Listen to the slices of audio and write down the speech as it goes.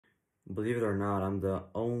believe it or not, I'm the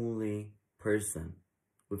only person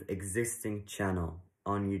with existing channel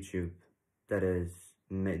on YouTube that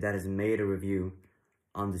has made a review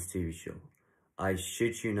on this TV show. I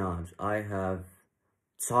shit you not, I have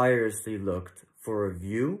tirelessly looked for a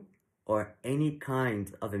review or any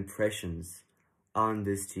kind of impressions on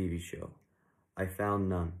this TV show. I found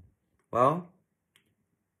none. Well,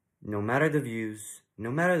 no matter the views,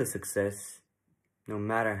 no matter the success, no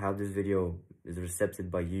matter how this video is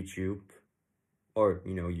received by YouTube or,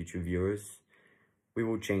 YouTube viewers, we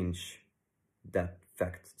will change that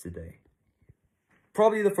fact today.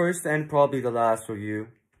 Probably the first and probably the last review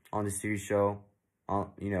on this TV show,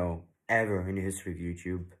 ever in the history of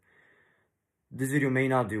YouTube. This video may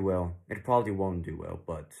not do well. It probably won't do well,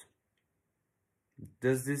 but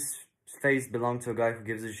does this face belong to a guy who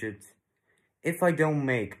gives a shit? If I don't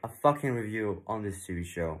make a fucking review on this TV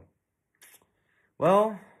show,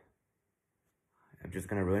 well, I'm just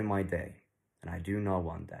gonna ruin my day, and I do not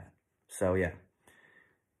want that. So yeah.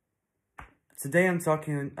 Today I'm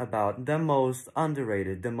talking about the most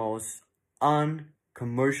underrated, the most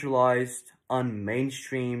uncommercialized,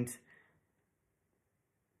 unmainstreamed,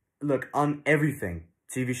 on everything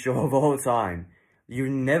TV show of all time.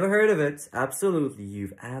 You've never heard of it. Absolutely.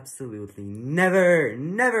 You've absolutely never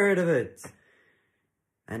heard of it.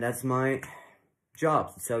 And that's my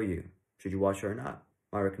job to tell you, should you watch it or not.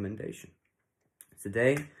 My recommendation.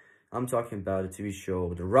 Today, I'm talking about a TV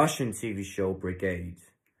show, the Russian TV show Brigade.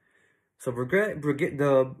 So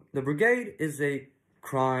the Brigade is a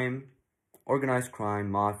organized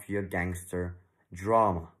crime, mafia, gangster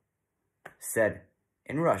drama set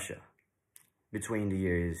in Russia between the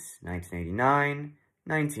years 1989,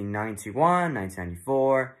 1991,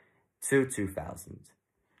 1994 to 2000.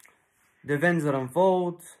 The events that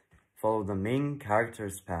unfold follow the main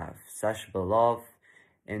character's path, Sasha Belov,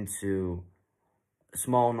 into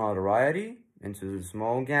small notoriety, into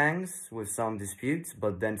small gangs with some disputes,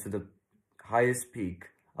 but then to the highest peak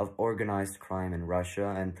of organized crime in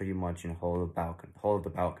Russia and pretty much in whole of the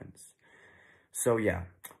Balkans. So yeah,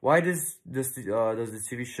 why does this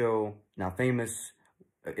TV show not famous?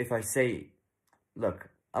 If I say, look,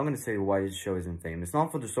 I'm gonna say why this show isn't famous.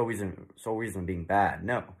 Not for the sole reason being bad.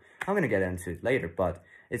 No, I'm gonna get into it later. But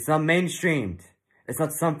it's not mainstreamed. It's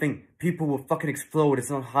not something people will fucking explode. It's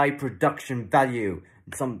not high production value.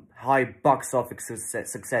 It's some high box office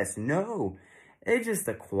success. No, it's just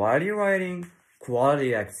the quality writing,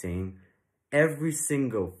 quality acting. Every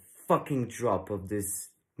single fucking drop of this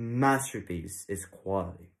masterpiece is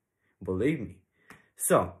quality. Believe me.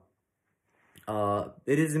 So,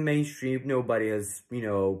 it isn't mainstream. Nobody has,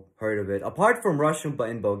 heard of it. Apart from Russia, but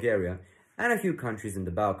in Bulgaria, and a few countries in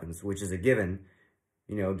the Balkans, which is a given,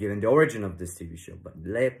 given the origin of this TV show. But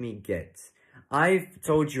let me get. I've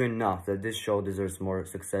told you enough that this show deserves more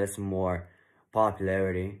success, more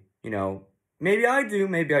popularity. Maybe I do,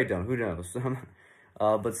 maybe I don't. Who knows?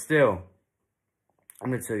 But still, I'm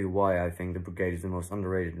gonna tell you why I think the Brigade is the most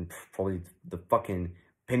underrated and probably the fucking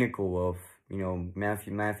pinnacle of,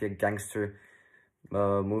 mafia gangster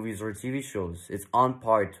movies or TV shows. It's on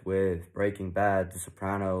par with Breaking Bad, The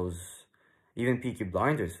Sopranos, even Peaky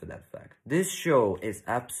Blinders for that fact. This show is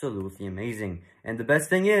absolutely amazing. And the best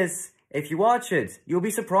thing is, if you watch it, you'll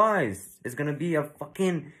be surprised. It's gonna be a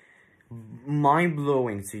fucking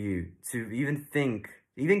mind-blowing to you to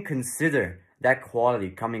even consider that quality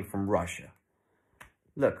coming from Russia.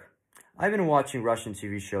 Look, I've been watching Russian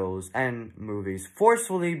TV shows and movies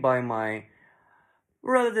forcefully by my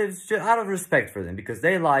relatives, just out of respect for them, because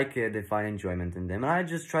they like it, they find enjoyment in them, and I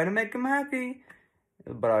just try to make them happy.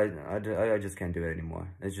 But I just can't do it anymore.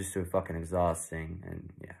 It's just too fucking exhausting,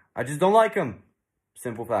 and yeah, I just don't like them.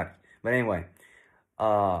 Simple fact. But anyway,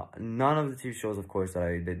 none of the TV shows, of course,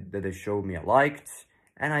 that they showed me I liked,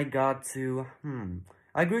 and I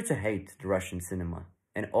grew to hate the Russian cinema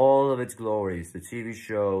and all of its glories. The TV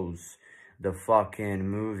shows, the fucking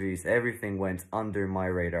movies, everything went under my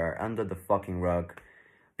radar, under the fucking rug,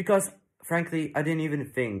 because frankly, I didn't even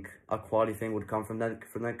think a quality thing would come from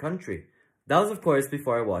that country. That was, of course,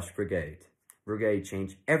 before I watched Brigade. Brigade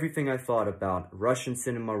changed everything I thought about Russian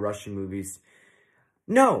cinema, Russian movies.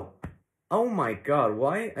 No! Oh my god,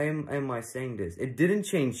 why am I saying this? It didn't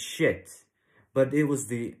change shit, but it was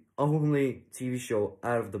the only TV show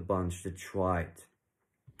out of the bunch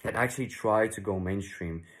that actually tried to go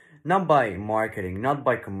mainstream. Not by marketing, not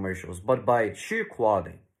by commercials, but by sheer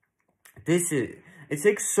quality. It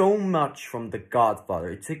takes so much from The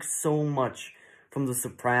Godfather, it takes so much from The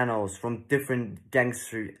Sopranos, from different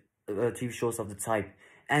gangster TV shows of the type,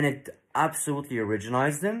 and it absolutely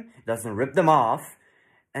originalizes them, doesn't rip them off,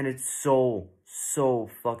 and it's so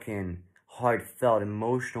fucking heartfelt,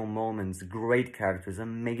 emotional moments, great characters,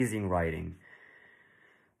 amazing writing.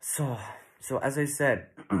 So as I said,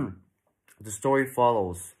 the story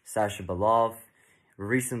follows Sasha Belov,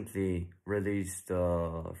 recently released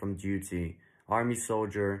from duty, army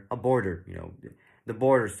soldier, a border, the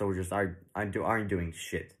border soldiers aren't doing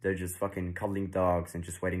shit. They're just fucking cuddling dogs and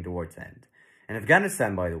just waiting the war to end. And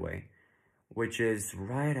Afghanistan, by the way, which is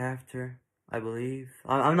right after, I believe.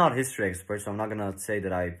 I'm not a history expert, so I'm not gonna say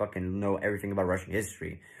that I fucking know everything about Russian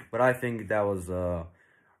history. But I think that was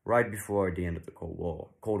right before the end of the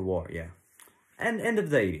Cold War, yeah. And end of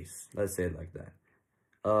the 80s, let's say it like that.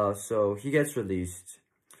 So he gets released,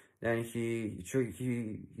 and he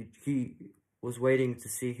was waiting to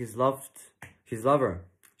see his lover.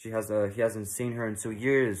 He hasn't seen her in 2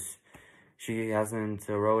 years. She hasn't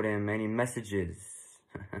wrote him any messages.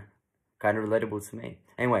 Kind of relatable to me.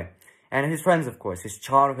 Anyway, and his friends, of course, his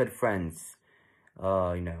childhood friends.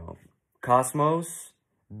 Cosmos,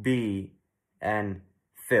 B, and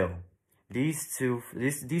Phil. These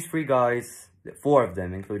three guys, 4 of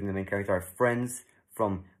them, including the main character, are friends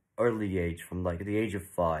from early age, from like the age of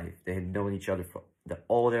 5. They had known each other for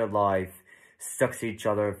all their life, stuck to each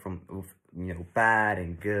other from bad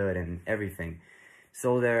and good and everything.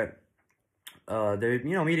 So they're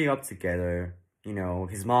meeting up together.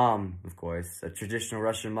 His mom, of course, a traditional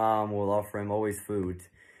Russian mom, will offer him always food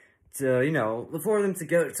to, for them to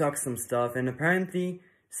go talk some stuff. And apparently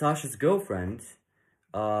Sasha's girlfriend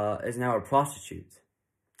is now a prostitute.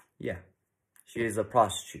 Yeah, she is a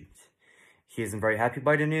prostitute. He isn't very happy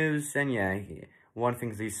by the news, and yeah, one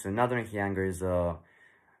thing leads to another, and he angers a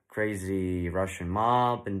crazy Russian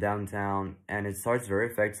mob in downtown, and it starts very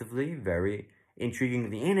effectively, very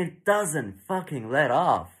intriguingly, and it doesn't fucking let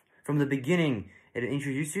off. From the beginning, it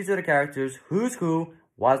introduces you to the characters, who's who,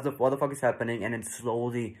 what the fuck is happening, and it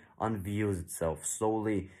slowly unveils itself,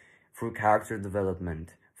 slowly, through character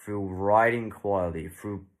development, through writing quality,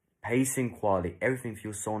 through pacing quality. Everything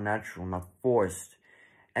feels so natural, not forced,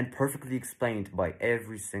 and perfectly explained by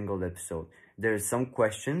every single episode. There's some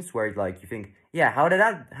questions where like you think, yeah, how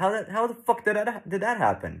the fuck did that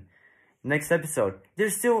happen? Next episode, they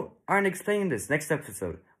still aren't explaining this. Next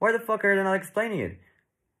episode, why the fuck are they not explaining it?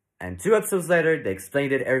 And 2 episodes later, they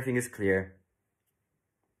explained it, everything is clear.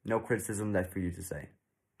 No criticism left for you to say.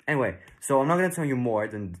 Anyway, so I'm not gonna tell you more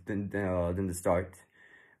than the start,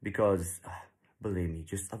 because believe me,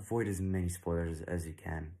 just avoid as many spoilers as you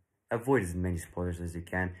can. Avoid as many spoilers as you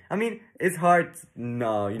can. I mean, it's hard,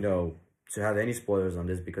 to have any spoilers on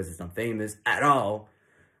this because it's not famous at all.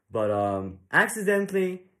 But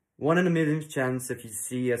accidentally, 1 in a million chance if you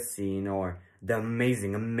see a scene or the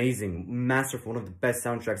amazing, masterful, one of the best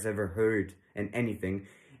soundtracks I've ever heard in anything.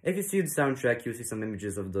 If you see the soundtrack, you'll see some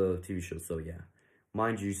images of the TV show. So yeah,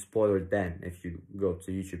 mind you, spoiler then if you go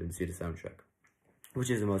to YouTube and see the soundtrack, which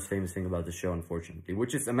is the most famous thing about the show, unfortunately,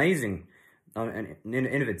 which is amazing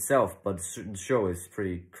in of itself, but the show is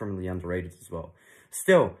pretty criminally underrated as well.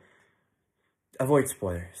 Still, avoid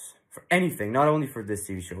spoilers for anything, not only for this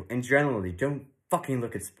TV show. In generally, don't fucking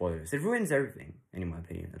look at spoilers. It ruins everything, in my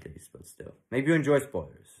opinion, at least. But still, maybe you enjoy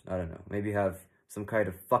spoilers. I don't know. Maybe you have some kind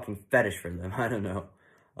of fucking fetish for them. I don't know.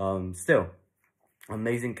 Still,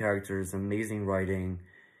 amazing characters, amazing writing.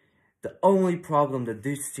 The only problem that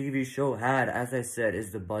this TV show had, as I said,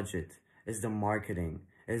 is the budget, is the marketing,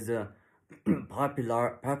 is the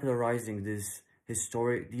popularizing these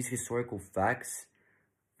historical facts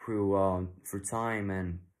through time.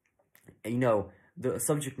 And the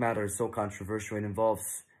subject matter is so controversial. It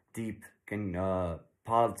involves deep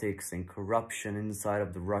politics and corruption inside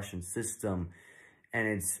of the Russian system,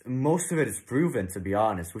 and most of it is proven, to be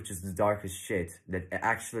honest, which is the darkest shit, that it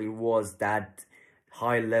actually was that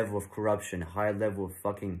high level of corruption, high level of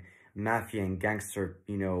fucking mafia and gangster,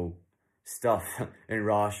 stuff in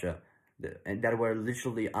Russia, and that were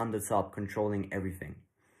literally on the top, controlling everything.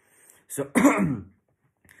 So,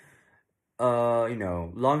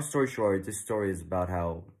 long story short, this story is about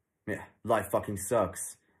how, life fucking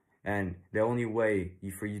sucks. And the only way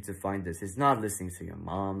for you to find this is not listening to your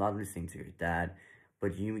mom, not listening to your dad,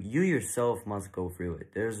 but you yourself must go through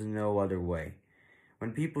it. There's no other way.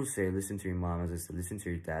 When people say, listen to your mom, as I said, listen to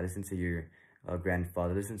your dad, listen to your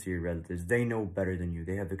grandfather, listen to your relatives, they know better than you.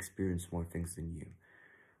 They have experienced more things than you.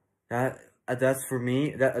 That's for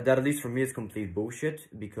me, that at least for me is complete bullshit,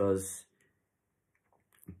 because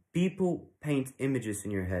people paint images in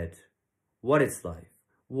your head. What it's like.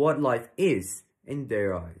 What life is in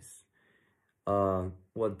their eyes.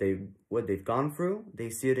 What they've gone through, they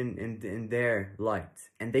see it in their light.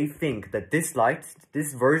 And they think that this light,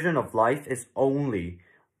 this version of life is only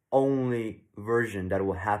version that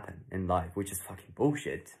will happen in life, which is fucking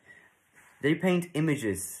bullshit. They paint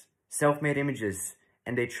images, self-made images,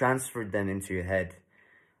 and they transfer them into your head.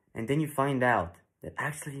 And then you find out that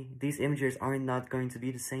actually these images are not going to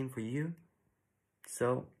be the same for you.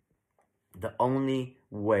 So the only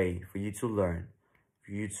way for you to learn,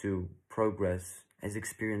 for you to progress, is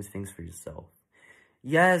experience things for yourself.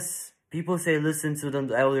 Yes, people say listen to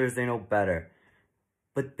the elders, they know better.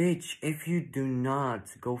 But bitch, if you do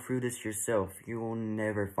not go through this yourself, you will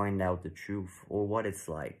never find out the truth or what it's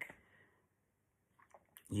like.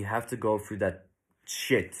 You have to go through that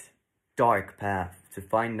shit, dark path to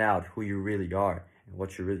find out who you really are and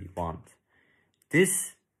what you really want.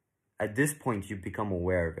 At this point, you become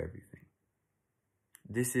aware of everything.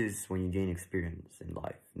 This is when you gain experience in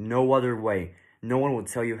life. No other way. No one will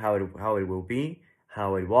tell you how it will be,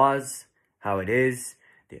 how it was, how it is.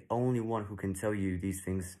 The only one who can tell you these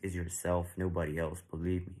things is yourself, nobody else,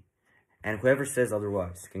 believe me. And whoever says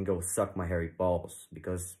otherwise can go suck my hairy balls,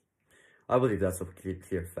 because I believe that's a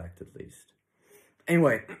clear fact, at least.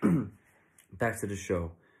 Anyway, back to the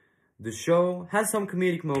show. The show has some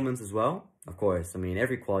comedic moments as well, of course. I mean,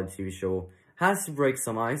 every quality TV show has to break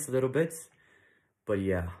some ice a little bit. But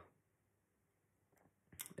yeah,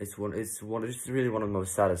 it's really one of the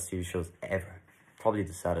most saddest TV shows ever. Probably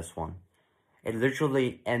the saddest one. It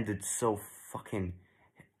literally ended so fucking...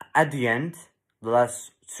 At the end, the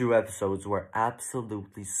last 2 episodes were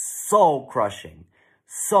absolutely so crushing.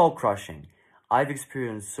 So crushing. I've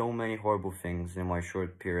experienced so many horrible things in my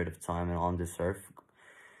short period of time on this earth.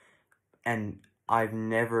 And I've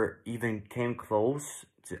never even came close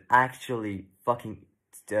to actually fucking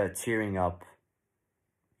tearing up,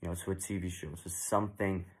 you know, to a TV show. To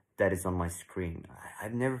something that is on my screen.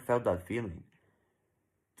 I've never felt that feeling.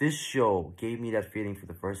 This show gave me that feeling for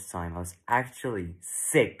the first time. I was actually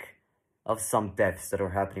sick of some deaths that are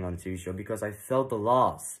happening on the TV show because I felt the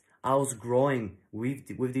loss. I was growing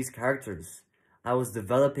with these characters. I was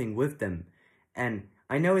developing with them. And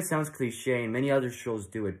I know it sounds cliche and many other shows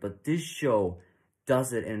do it, but this show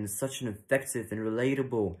does it in such an effective and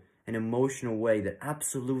relatable and emotional way that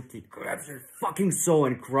absolutely grabs your fucking soul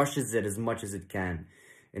and crushes it as much as it can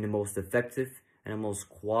in the most effective and the most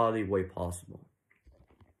quality way possible.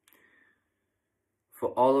 For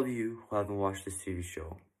all of you who haven't watched this TV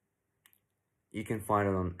show, you can find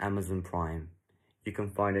it on Amazon Prime. You can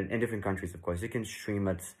find it in different countries, of course. You can stream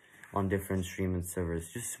it on different streaming servers.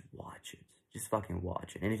 Just watch it. Just fucking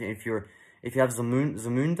watch it. And if you have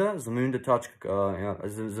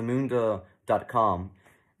Zamunda.com,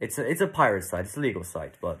 it's a pirate site. It's a legal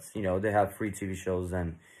site, but you know they have free TV shows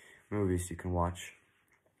and movies you can watch.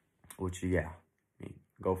 Which yeah, I mean,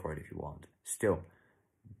 go for it if you want. Still,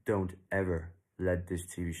 don't ever let this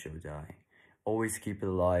TV show die. Always keep it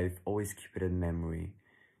alive. Always keep it in memory.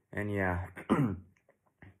 And yeah,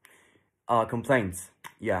 complaints.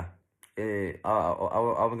 Yeah, I'm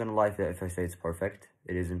gonna lie if I say it's perfect.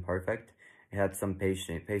 It isn't perfect. It had some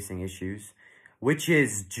pacing issues, which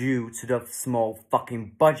is due to the small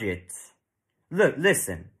fucking budget. Look,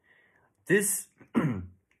 listen. The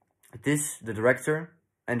director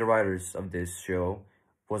and the writers of this show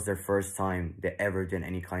was their first time they ever did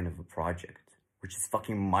any kind of a project, which is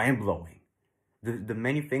fucking mind-blowing. The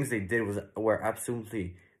many things they did were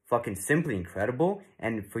absolutely fucking simply incredible,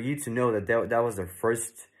 and for you to know that that was their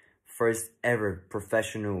first ever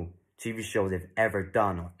professional TV show they've ever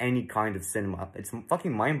done, or any kind of cinema, it's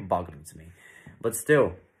fucking mind-boggling to me. But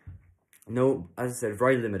still, no, as I said,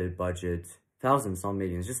 very limited budget, thousands, not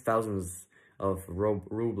millions, just thousands of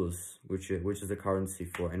rubles, which is the currency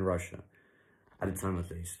for in Russia, at the time at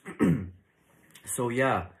least. So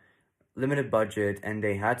yeah, limited budget, and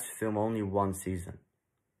they had to film only 1 season.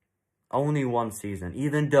 Only 1 season,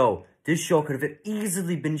 even though this show could have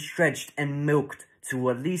easily been stretched and milked to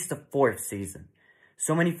at least a 4th season.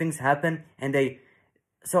 So many things happen, and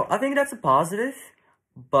so I think that's a positive,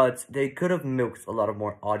 but they could have milked a lot of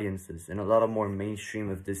more audiences and a lot of more mainstream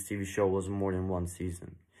if this TV show was more than 1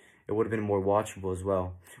 season. It would have been more watchable as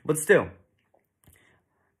well. But still,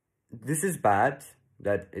 this is bad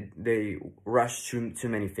that they rush too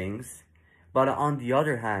many things. But on the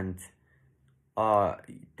other hand,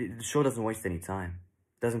 the show doesn't waste any time.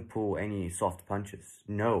 Doesn't pull any soft punches.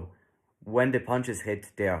 No. When the punches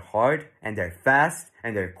hit, they are hard, and they're fast,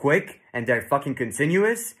 and they're quick, and they're fucking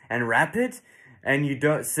continuous, and rapid. And you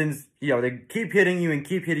don't, since, you know, they keep hitting you, and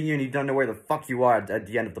you don't know where the fuck you are at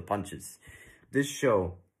the end of the punches. This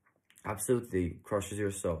show absolutely crushes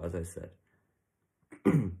your soul, as I said.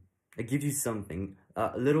 It gives you something,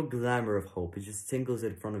 a little glamour of hope. It just tingles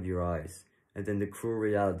it in front of your eyes. And then the cruel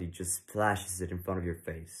reality just splashes it in front of your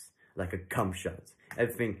face. Like a cum shot.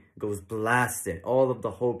 Everything goes blasted. All of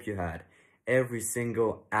the hope you had. Every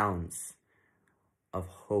single ounce of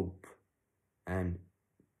hope and,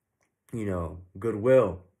 you know,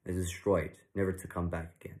 goodwill is destroyed, never to come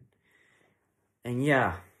back again. And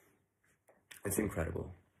yeah, it's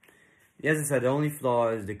incredible. As I said, the only flaw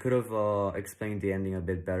is they could have explained the ending a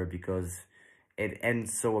bit better, because it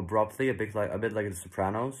ends so abruptly, a bit like The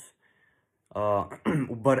Sopranos.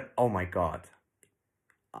 But oh my god,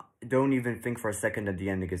 don't even think for a second that the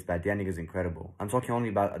ending is bad. The ending is incredible. I'm talking only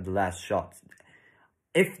about the last shot.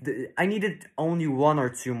 I needed only 1 or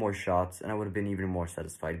 2 more shots, and I would have been even more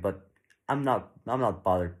satisfied. But I'm not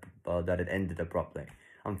bothered that it ended abruptly.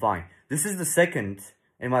 I'm fine. This is the second,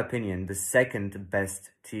 in my opinion, the second best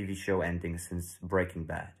TV show ending since Breaking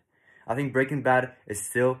Bad. I think Breaking Bad is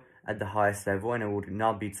still at the highest level, and it would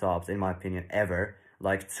not be topped, in my opinion, ever,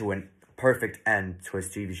 like, to a perfect end to a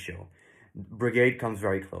TV show. Brigade comes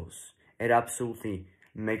very close. It absolutely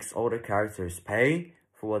makes all the characters pay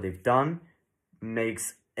for what they've done,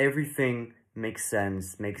 makes everything make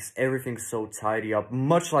sense, makes everything so tidy up,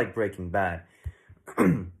 much like Breaking Bad.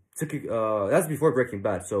 That's before Breaking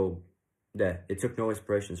Bad, so yeah, it took no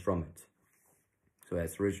inspirations from it. So yeah,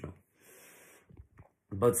 it's original.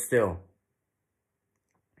 But still,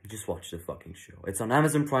 just watch the fucking show. It's on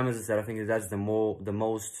Amazon Prime, as I said. I think that's the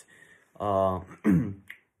most.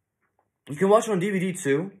 You can watch it on DVD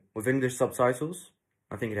too, with English subtitles.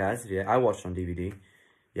 I think it has. Yeah, I watched on DVD.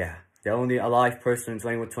 Yeah, the only alive person in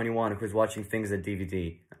 2021 who's watching things at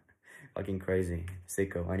DVD. Fucking crazy.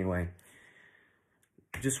 Sicko. Anyway,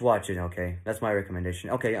 just watch it, okay? That's my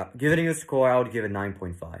recommendation. Okay, giving it a score, I would give it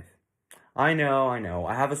 9.5. I know.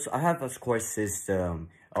 I have a score system.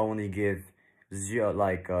 I only give 0,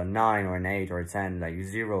 like 9 or an 8 or a 10, like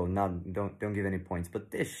 0. Don't give any points.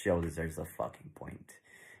 But this show deserves a fucking point.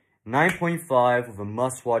 9.5 with a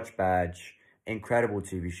must-watch badge. Incredible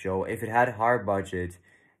TV show. If it had a higher budget,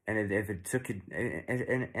 and if it took it,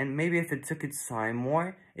 and maybe if it took its time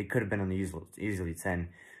more, it could have been an easily 10.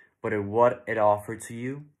 But what it offered to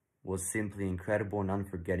you was simply incredible and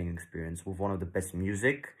unforgettable experience, with one of the best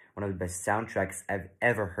music, one of the best soundtracks I've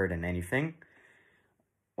ever heard in anything,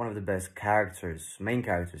 one of the best characters, main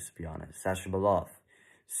characters to be honest, Sasha Baloff.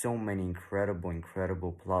 So many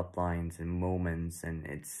incredible plot lines and moments, and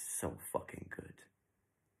it's so fucking good.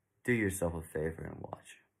 Do yourself a favor and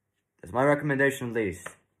watch. That's my recommendation, at least.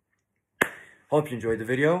 Hope you enjoyed the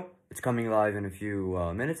video. It's coming live in a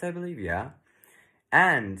few minutes, I believe, yeah.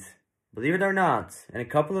 And, believe it or not, in a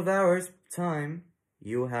couple of hours' time,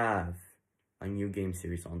 you have a new game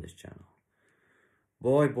series on this channel.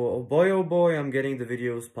 Boy, oh boy, I'm getting the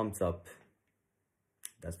videos pumped up.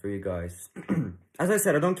 That's for you guys. As I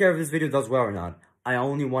said, I don't care if this video does well or not. I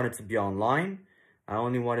only want it to be online. I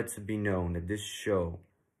only want it to be known that this show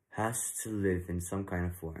has to live in some kind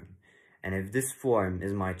of form. And if this form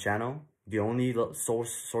is my channel, the only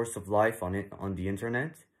source of life on the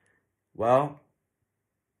internet, well,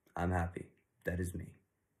 I'm happy. That is me.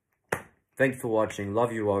 Thanks for watching.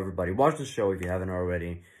 Love you all, everybody. Watch the show if you haven't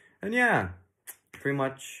already. And yeah, pretty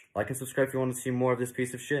much like and subscribe if you want to see more of this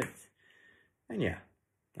piece of shit. And yeah,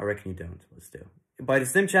 I reckon you don't, but still. By the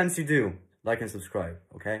slim chance you do, like and subscribe,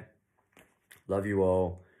 okay? Love you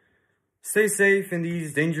all. Stay safe in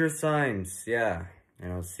these dangerous times. Yeah,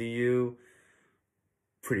 and I'll see you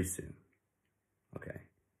pretty soon. Okay,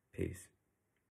 peace.